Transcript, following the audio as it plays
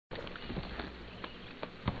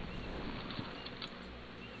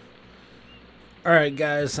Alright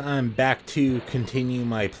guys, I'm back to continue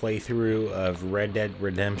my playthrough of Red Dead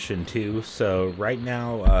Redemption 2. So right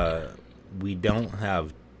now, we don't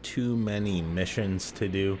have too many missions to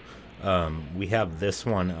do. We have this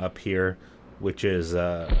one up here, which is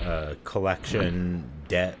a collection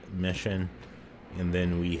debt mission. And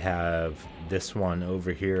then we have this one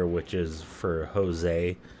over here, which is for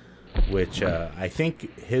Jose, which I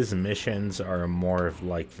think his missions are more of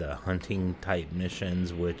like the hunting type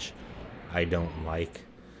missions, which I don't like.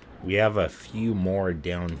 We have a few more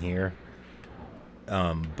down here,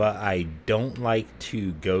 but I don't like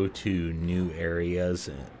to go to new areas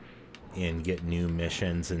and get new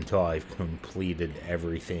missions until I've completed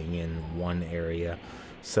everything in one area.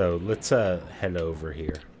 So let's head over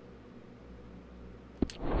here.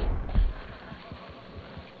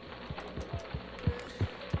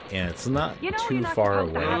 And it's not too far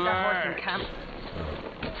away. I'm not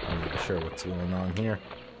sure what's going on here.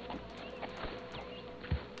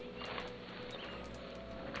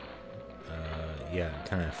 Yeah, it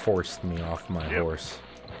kind of forced me off my horse.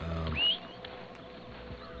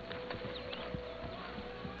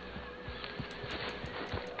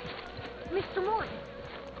 Mr. Morgan!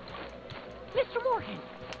 Mr. Morgan!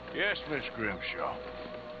 Yes, Miss Grimshaw.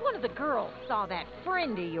 One of the girls saw that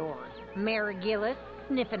friend of yours, Mary Gillis,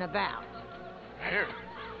 sniffing about. Mary?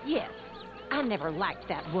 Yes. I never liked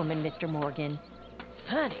that woman, Mr. Morgan.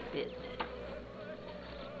 Funny business.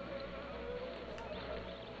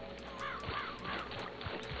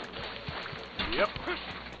 Yep.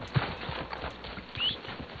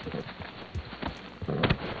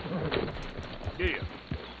 Yeah.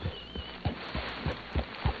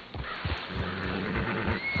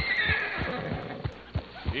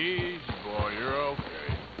 Easy, boy, you're okay.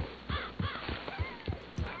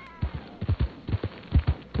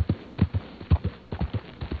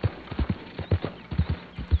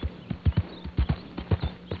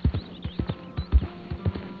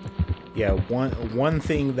 Yeah, one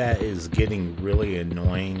thing that is getting really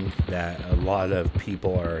annoying that a lot of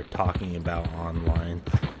people are talking about online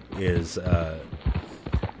is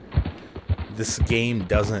this game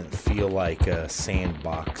doesn't feel like a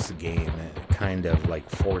sandbox game. It kind of like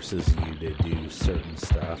forces you to do certain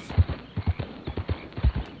stuff.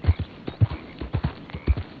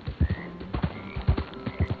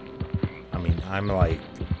 I mean, I'm like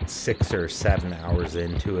 6 or 7 hours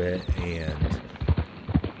into it, and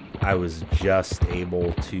I was just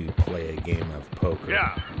able to play a game of poker.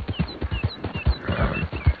 Yeah.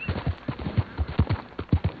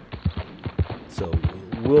 So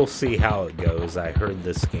we'll see how it goes. I heard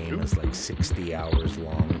this game is like 60 hours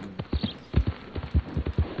long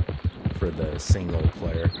for the single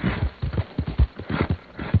player.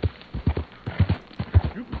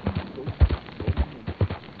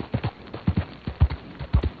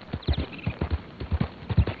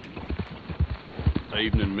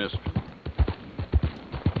 Evening, mister.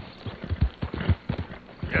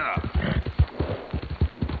 Yeah.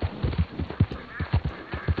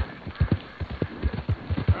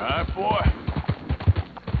 All right, boy.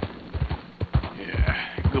 Yeah,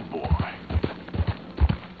 good boy.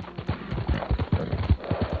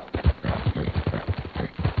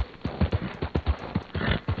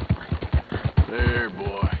 There,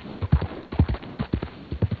 boy.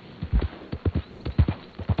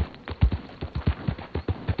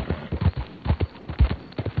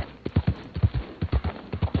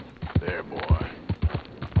 There, boy.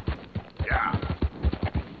 Yeah.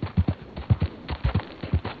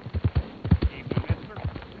 Evening,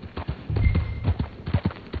 mister.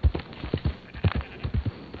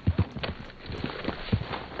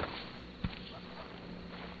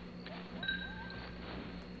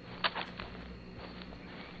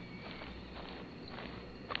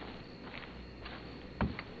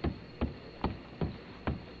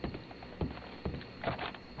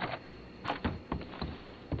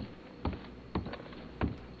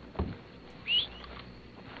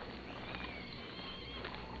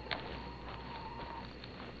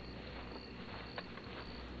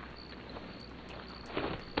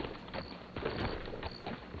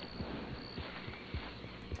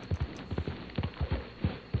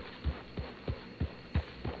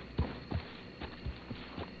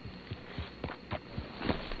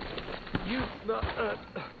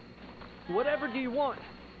 Whatever do you want?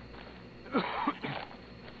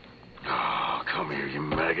 Oh, come here, you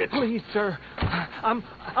maggot. Please, sir.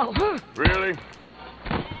 I'll... Really?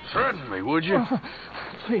 Threaten me, would you?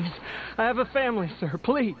 Please. I have a family, sir.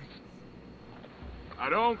 Please. I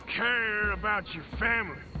don't care about your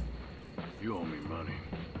family. You owe me money.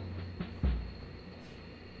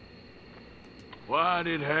 Why'd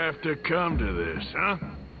it have to come to this, huh?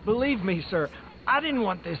 Believe me, sir, I didn't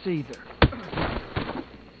want this either.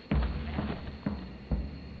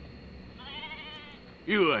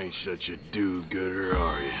 You ain't such a do-gooder,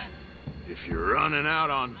 are you? If you're running out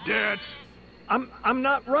on debts... I'm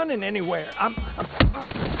not running anywhere.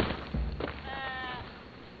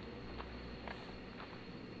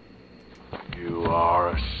 You are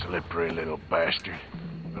a slippery little bastard.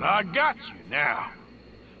 But I got you now.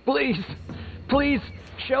 Please, please,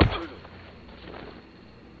 shelter.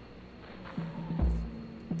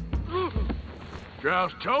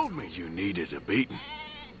 Strauss told me you needed a beating.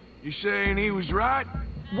 You saying he was right?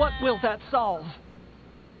 What will that solve?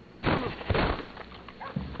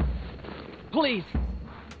 Please,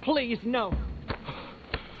 please, no.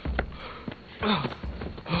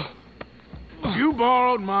 You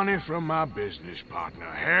borrowed money from my business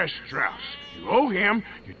partner, Herr Strauss. You owe him,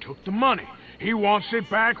 you took the money. He wants it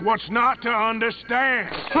back, what's not to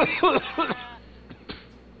understand?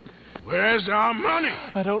 Where's our money?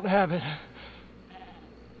 I don't have it.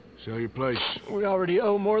 Sell your place. We already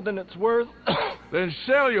owe more than it's worth. Then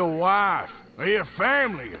sell your wife, or your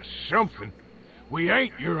family, or something. We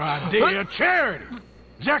ain't your idea of charity.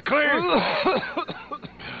 Is that clear?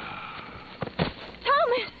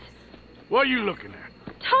 Thomas! What are you looking at?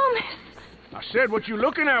 Thomas! I said, what you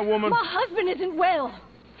looking at, woman? My husband isn't well.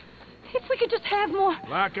 If we could just have more...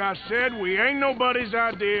 Like I said, we ain't nobody's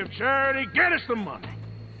idea of charity. Get us the money.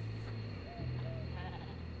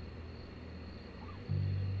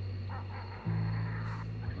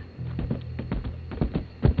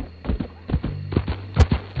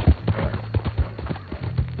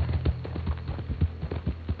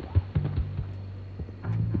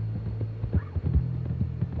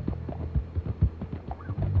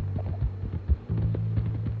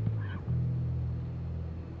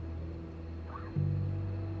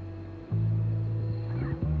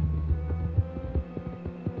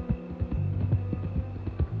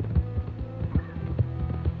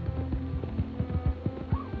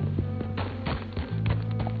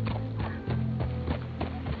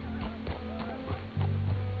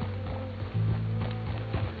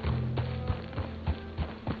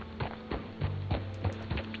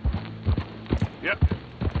 Yep.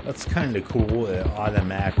 That's kind of cool. It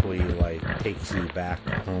automatically, like, takes you back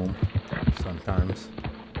home sometimes.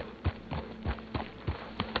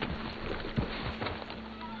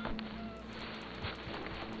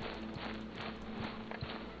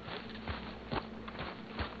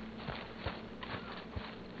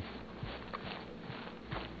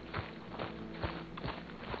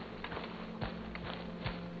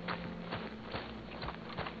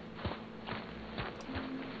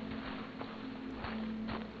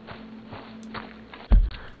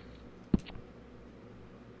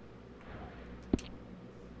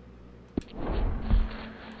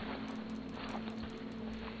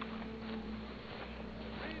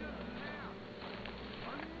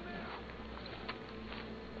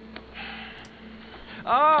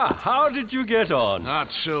 Ah, how did you get on? Not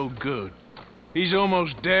so good. He's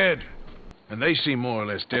almost dead. And they seem more or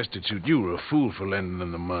less destitute. You were a fool for lending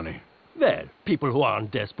them the money. Well, people who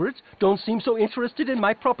aren't desperate don't seem so interested in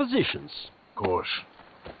my propositions. Of course.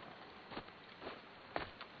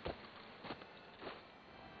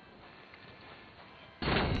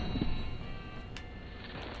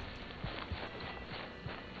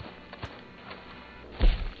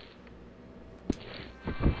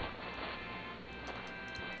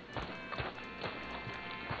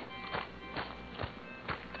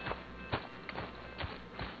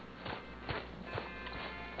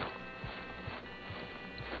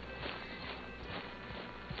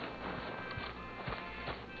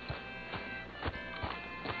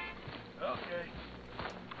 Okay.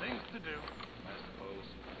 Things to do, I suppose.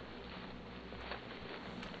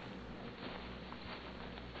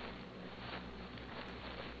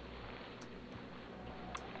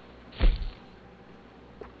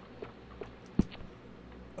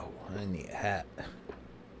 Oh, I need a hat.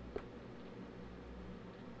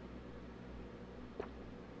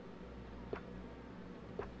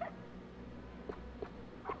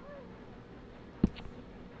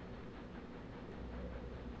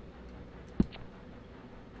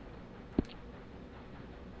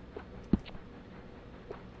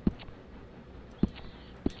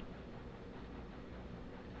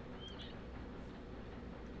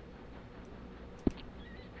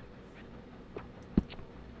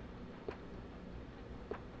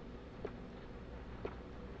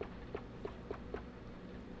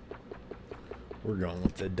 We're going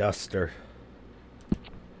with the duster.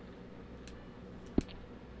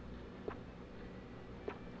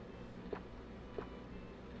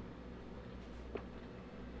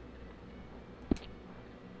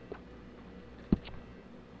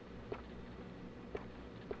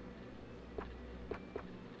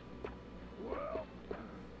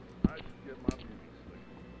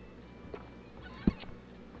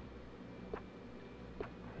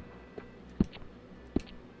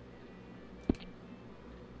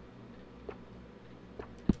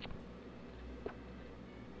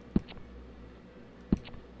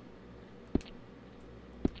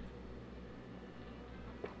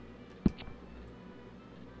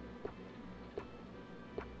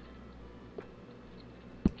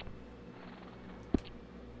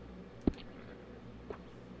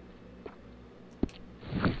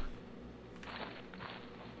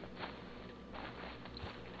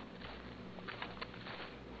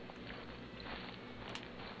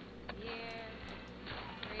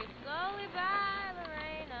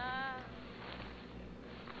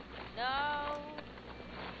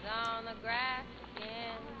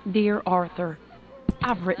 Dear Arthur,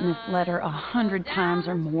 I've written this letter 100 times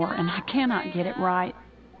or more, and I cannot get it right.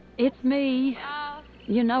 It's me.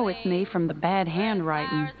 You know it's me from the bad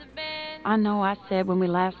handwriting. I know I said when we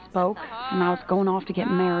last spoke, and I was going off to get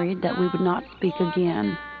married, that we would not speak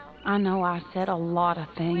again. I know I said a lot of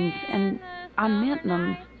things, and I meant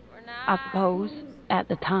them, I suppose, at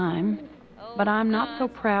the time. But I'm not so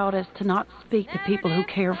proud as to not speak to people who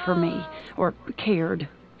care for me, or cared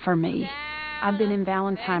for me. I've been in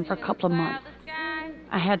Valentine for a couple of months.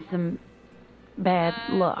 I had some bad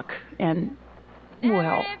luck, and,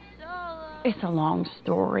 well, it's a long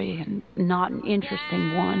story and not an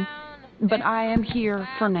interesting one. But I am here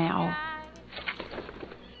for now.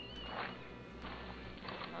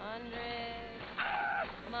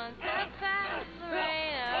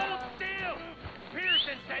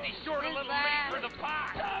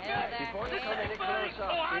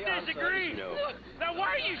 I disagree. Now, why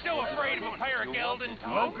are you so afraid of a pair of gelding?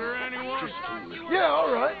 Smoker, anyone? Yeah,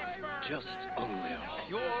 all right. Just a little.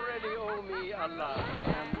 You already owe me a lot.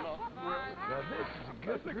 Now, this is a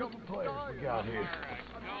good group of players we got here.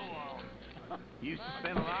 Used to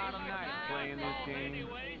spend a lot of nights playing this game.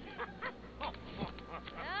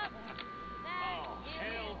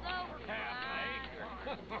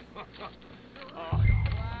 Oh,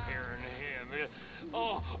 hearing him.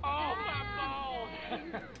 Oh, my balls.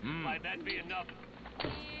 Might that be enough?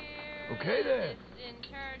 Okay, then.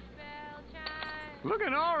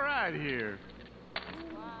 Looking all right here.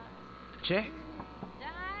 Check.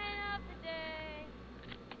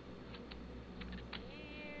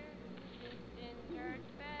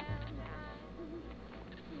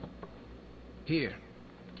 Here.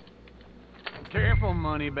 Careful,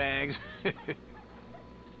 moneybags. You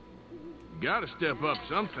gotta step up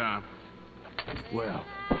sometime. Well,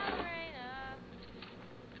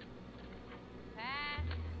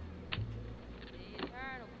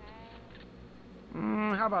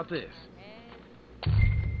 How about this?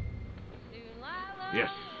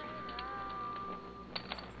 Yes.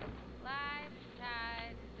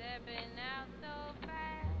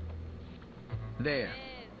 There.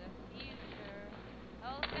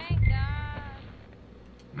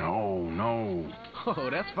 No, no. Oh,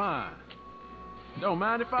 that's fine. Don't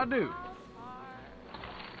mind if I do.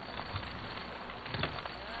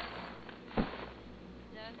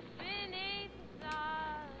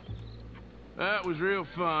 That was real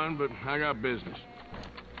fun, but I got business.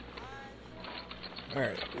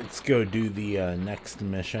 Alright, let's go do the next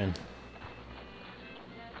mission.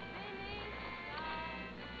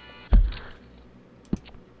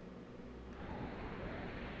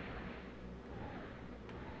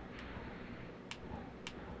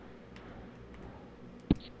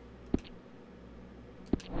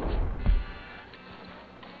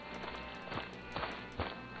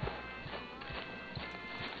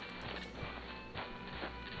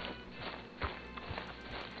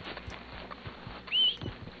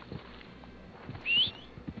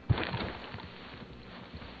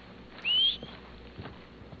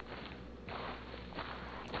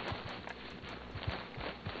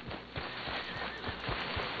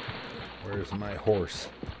 Where's my horse?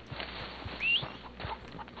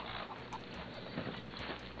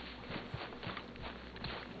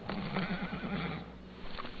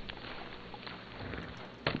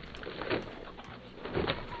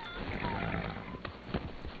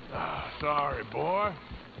 Sorry, boy.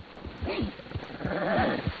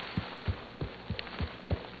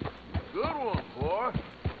 Good one, boy.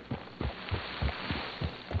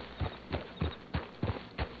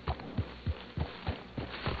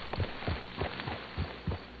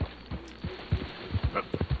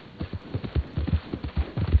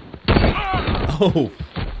 Oh,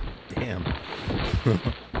 damn.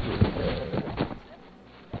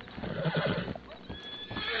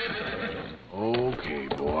 Okay,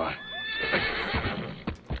 boy.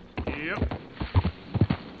 Yep.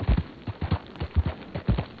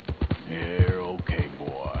 Here, okay,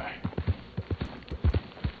 boy.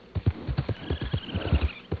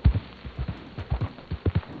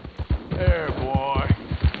 There, boy.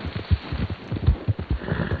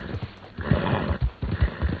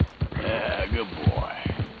 Yeah, good boy.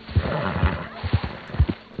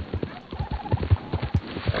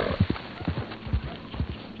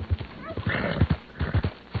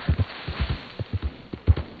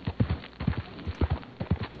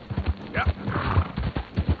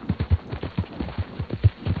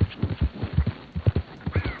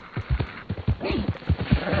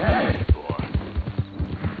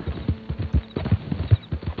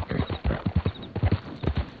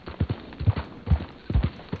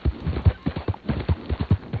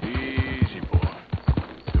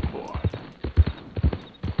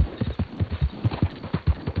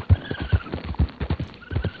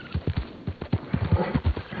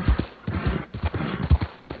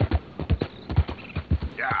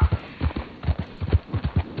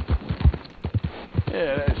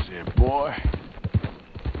 Yeah, that's it, boy.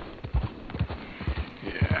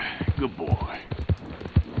 Yeah, good boy.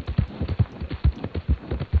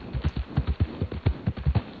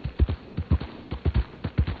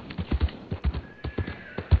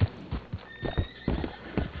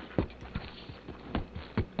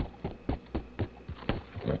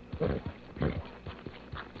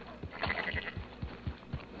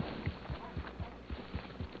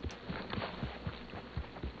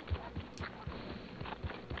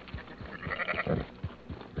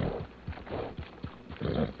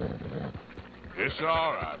 It's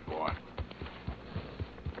all right, boy.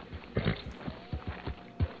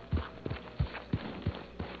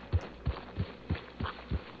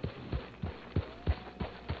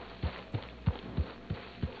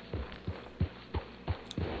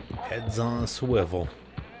 Heads on a swivel.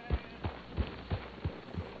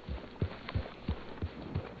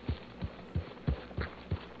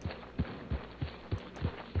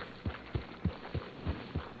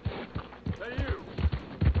 Hey, you!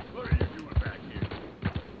 What are you doing back here?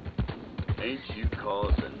 Ain't you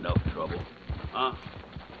caused enough trouble? Huh?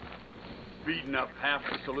 Beating up half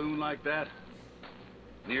the saloon like that?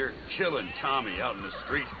 Near killing Tommy out in the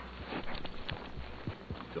street?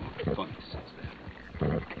 Don't be funny since then.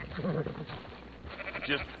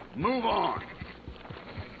 Just move on.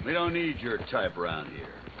 We don't need your type around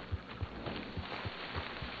here.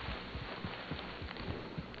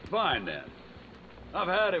 Fine then. I've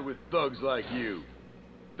had it with thugs like you.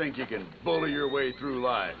 Think you can bully your way through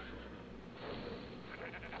life.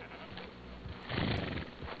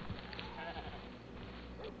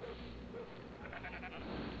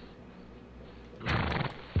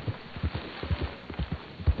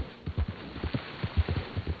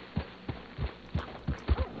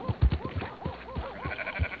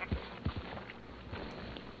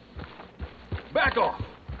 Back off!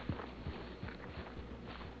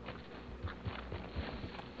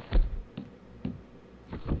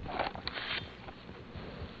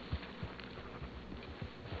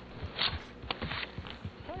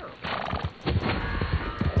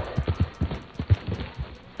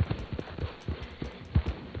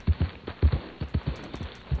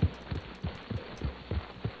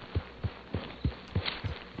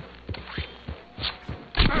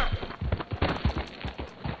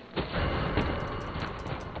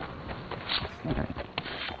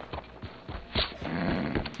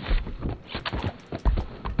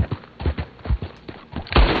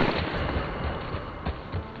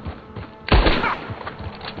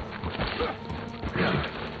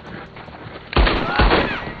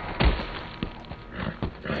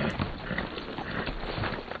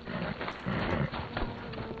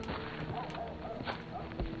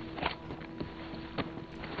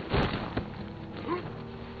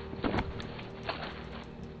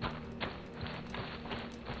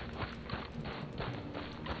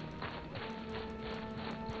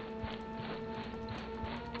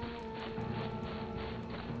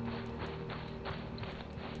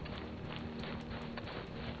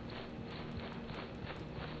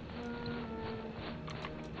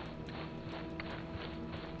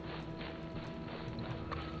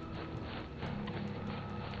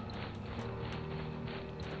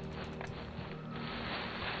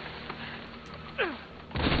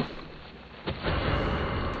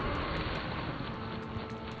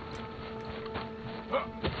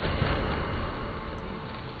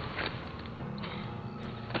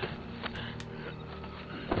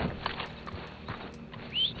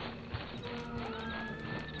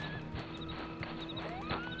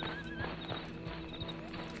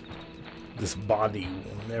 This body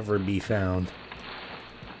will never be found.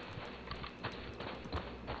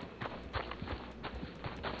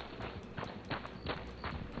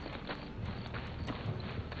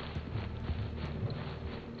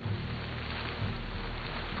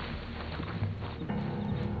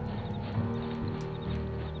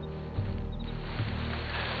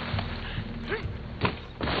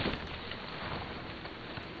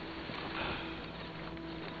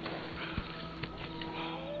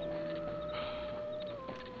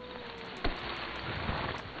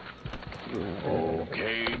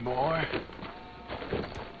 Okay, boy.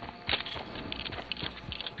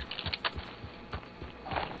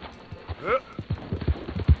 Get up.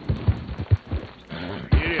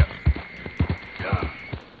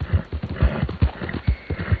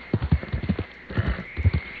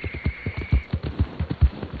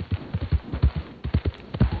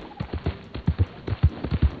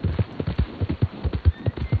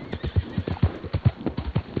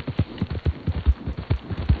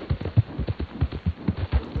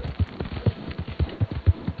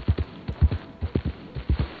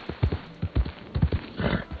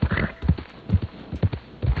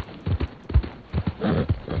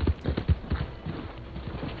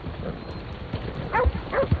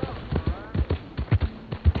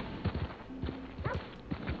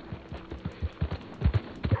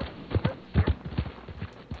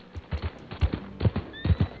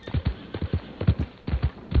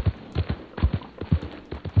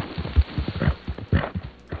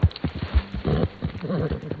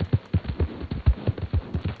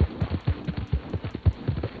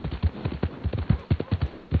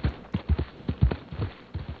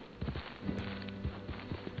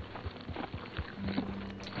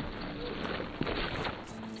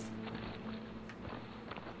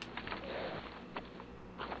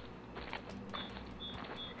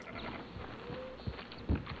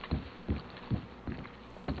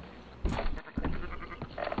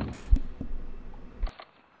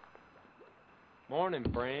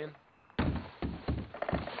 morning, friend.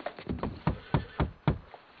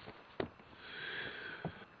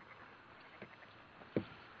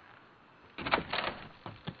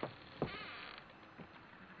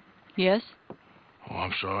 Yes? Oh,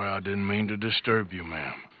 I'm sorry. I didn't mean to disturb you,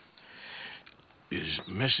 ma'am. Is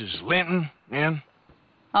Mrs. Linton in?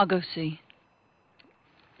 I'll go see.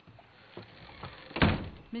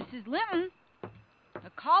 Mrs. Linton, a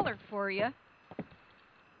caller for you.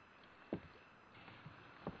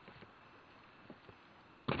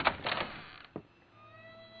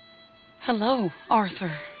 Hello,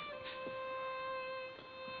 Arthur.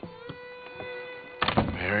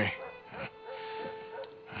 Mary?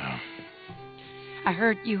 I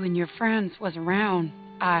heard you and your friends was around.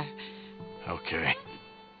 Okay.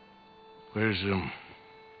 Where's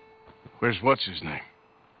what's his name?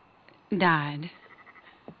 Died.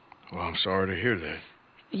 Well, I'm sorry to hear that.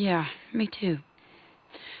 Yeah, me too.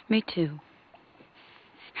 Me too.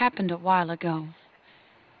 Happened a while ago.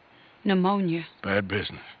 Pneumonia. Bad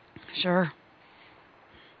business. Sure.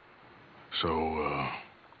 So,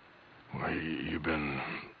 well, you've been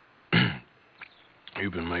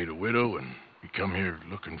made a widow and you come here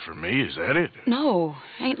looking for me, is that it? No,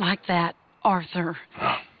 ain't like that, Arthur.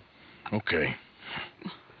 Oh, okay.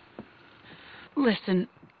 Listen,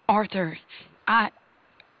 Arthur,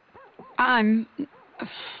 I'm...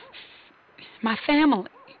 my family.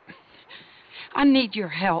 I need your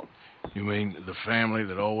help. You mean the family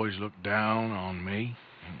that always looked down on me?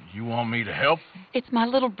 You want me to help? It's my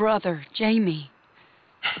little brother, Jamie.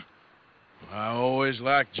 I always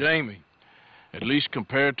liked Jamie, at least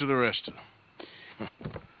compared to the rest of them.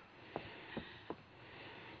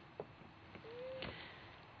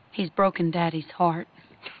 He's broken Daddy's heart.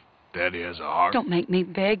 Daddy has a heart. Don't make me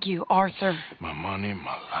beg you, Arthur. My money,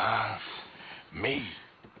 my life, me.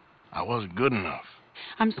 I wasn't good enough.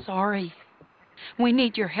 I'm sorry. We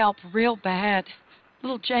need your help real bad.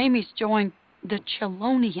 Little Jamie's joined the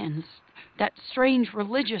Chelonians, that strange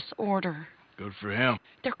religious order. Good for him.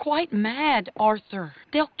 They're quite mad, Arthur.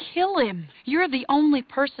 They'll kill him. You're the only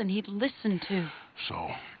person he'd listen to.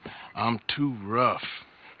 So, I'm too rough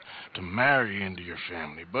to marry into your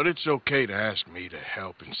family, but it's okay to ask me to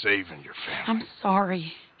help in saving your family. I'm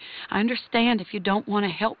sorry. I understand if you don't want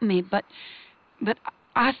to help me, but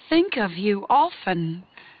I think of you often.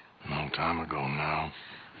 Long time ago now.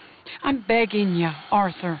 I'm begging you,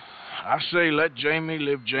 Arthur. I say let Jamie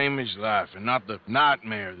live Jamie's life and not the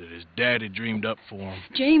nightmare that his daddy dreamed up for him.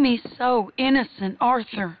 Jamie's so innocent,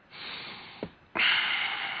 Arthur.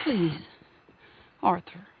 Please,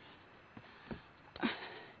 Arthur.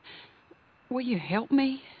 Will you help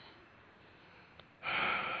me?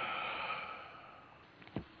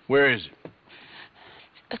 Where is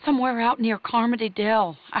it? Somewhere out near Carmody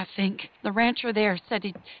Dell, I think. The rancher there said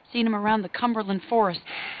he'd seen him around the Cumberland Forest.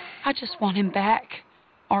 I just want him back,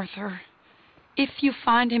 Arthur. If you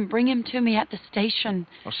find him, bring him to me at the station.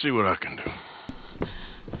 I'll see what I can do.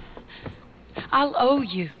 I'll owe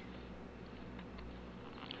you.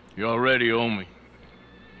 You already owe me.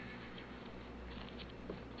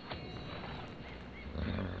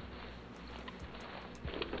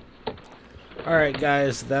 Alright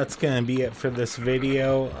guys, that's gonna be it for this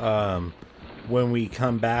video. When we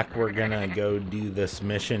come back, we're gonna go do this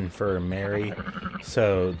mission for Mary.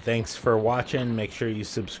 So thanks for watching. Make sure you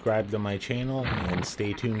subscribe to my channel and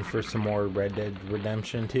stay tuned for some more Red Dead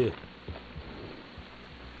Redemption 2.